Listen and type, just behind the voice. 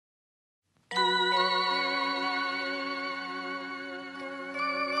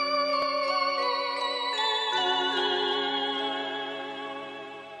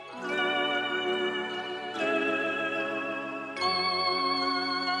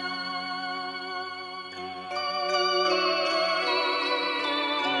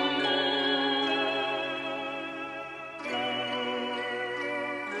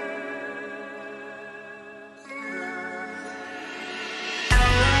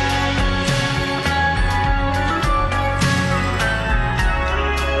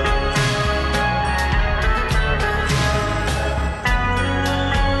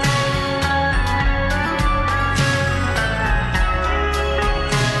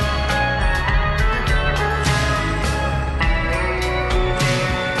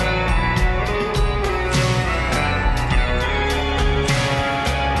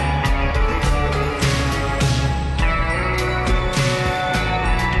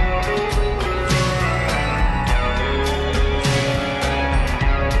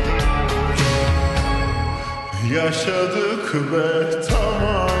yaşadık ve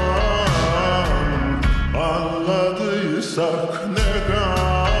tamam, anladıysak ne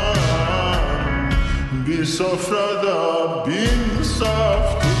gam. Bir sofrada bin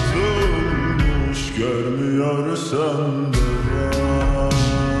saf tutulmuş, görmüyorsan devam.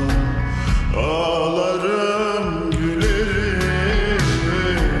 Ağlarım gülerim,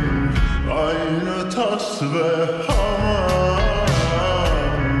 aynı tas ve hamam.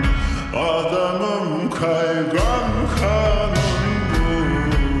 Adamım kaygan kanun,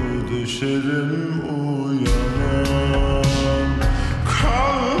 düşerim uyanam.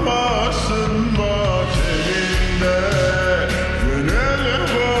 Kalmasın bak elinde, gönül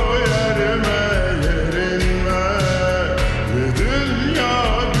bu yerime yerinme. Ve dünya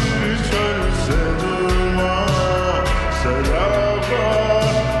bir çölse durma, seraba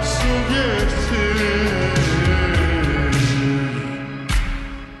su getir.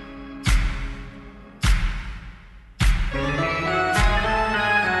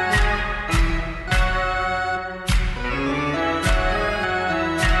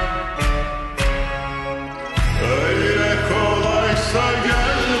 Öyle kolaysa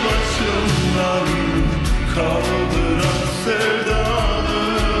gel başımdan, kaldıran sevdanı.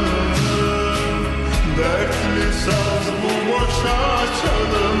 Dertli saz bu boşa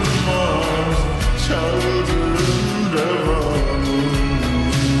çalınmaz, çaldığın revanı.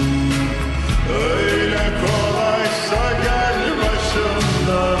 Öyle kolaysa gel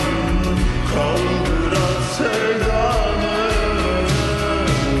başımdan, kaldıran sevdanı.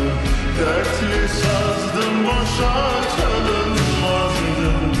 Dertli sazdım boşa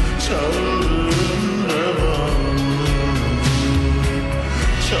çalınmazdım, çaldığın revanı,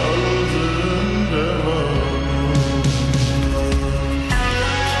 çaldığın revanı.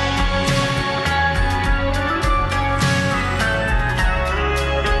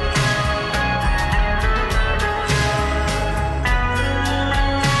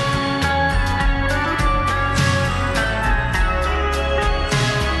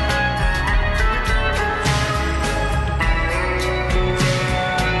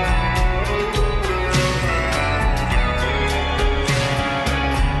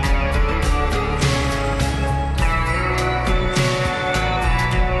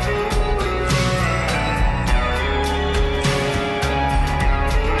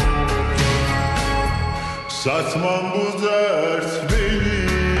 Satmam bu dert